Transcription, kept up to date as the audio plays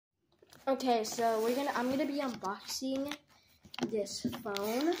Okay, so I'm gonna be unboxing this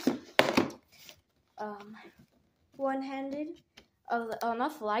phone. One-handed.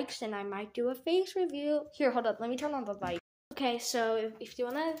 Enough likes and I might do a face review. Here, hold up, let me turn on the light. Okay, so if you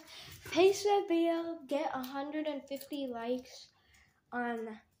wanna face review, get 150 likes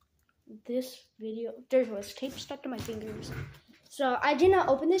on this video. There was tape stuck to my fingers. So I did not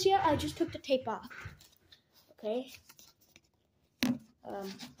open this yet, I just took the tape off. Okay.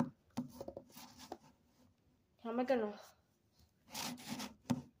 How am I gonna?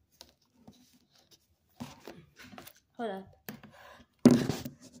 Hold up.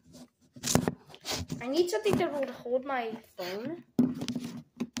 I need something that will hold my phone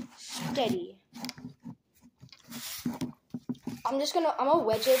steady. I'm gonna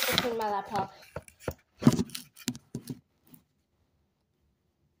wedge it between my laptop.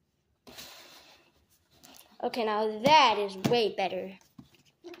 Okay, now that is way better.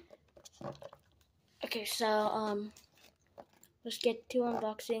 Okay, so, let's get to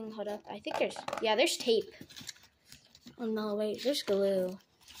unboxing. Hold up. I think there's tape. Oh no, wait, there's glue.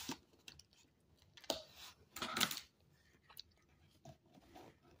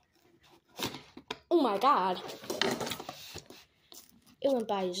 Oh my god. It went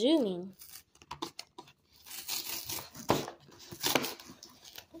by zooming.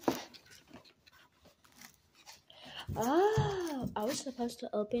 Oh, I was supposed to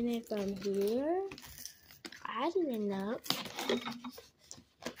open it from here? I didn't know.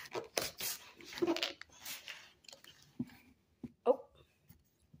 Oh.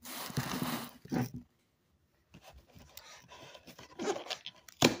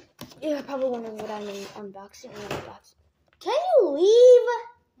 You're probably wondering what I'm unboxing. Can you leave?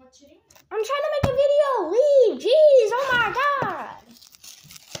 What you doing? I'm trying to make a video. Leave. Jeez. Oh my god.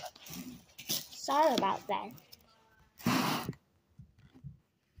 Sorry about that.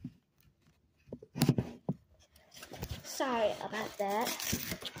 Sorry about that.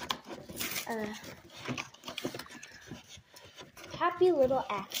 Happy little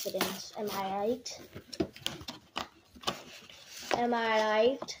accidents. Am I right? Am I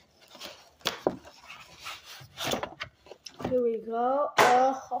right? Here we go.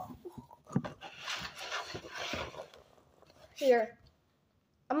 Here.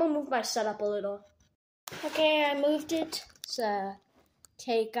 I'm gonna move my setup a little. Okay, I moved it. So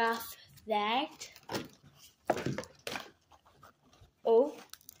take off that. Oh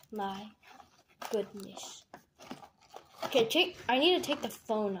my goodness. Okay, I need to take the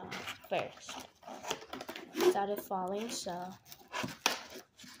phone off first without it falling, so.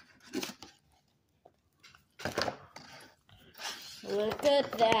 Look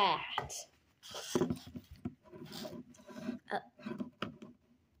at that.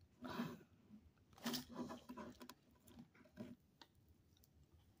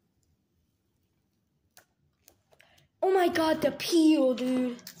 Oh my god, the peel,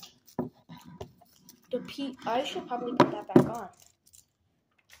 dude. The peel. I should probably put that back on.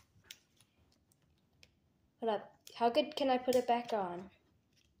 Hold up. How good can I put it back on?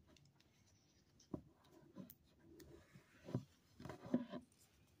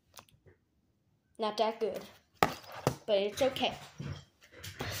 Not that good, but it's okay.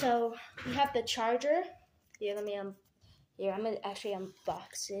 So we have the charger. Here, I'm gonna actually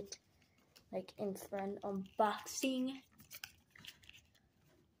unbox it, like in front. Unboxing.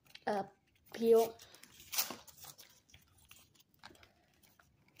 Peel.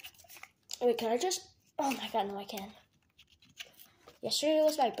 Wait, can I just? Oh my god, no, I can't. Yesterday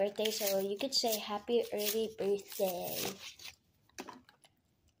was my birthday, so you could say happy early birthday.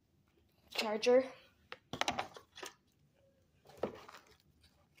 Charger.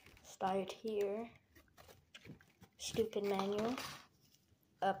 Start here. Stupid manual.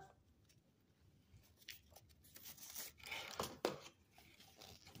 Up.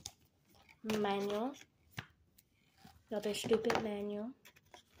 Manual. Another stupid manual.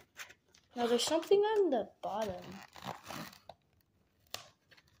 Now there's something on the bottom.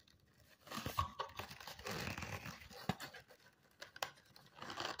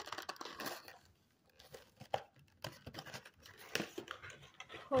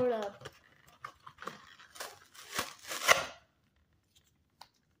 Hold up.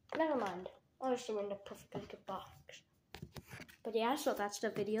 Never mind. I'll just in the perfect box. But yeah, so that's the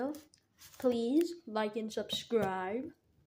video. Please like and subscribe.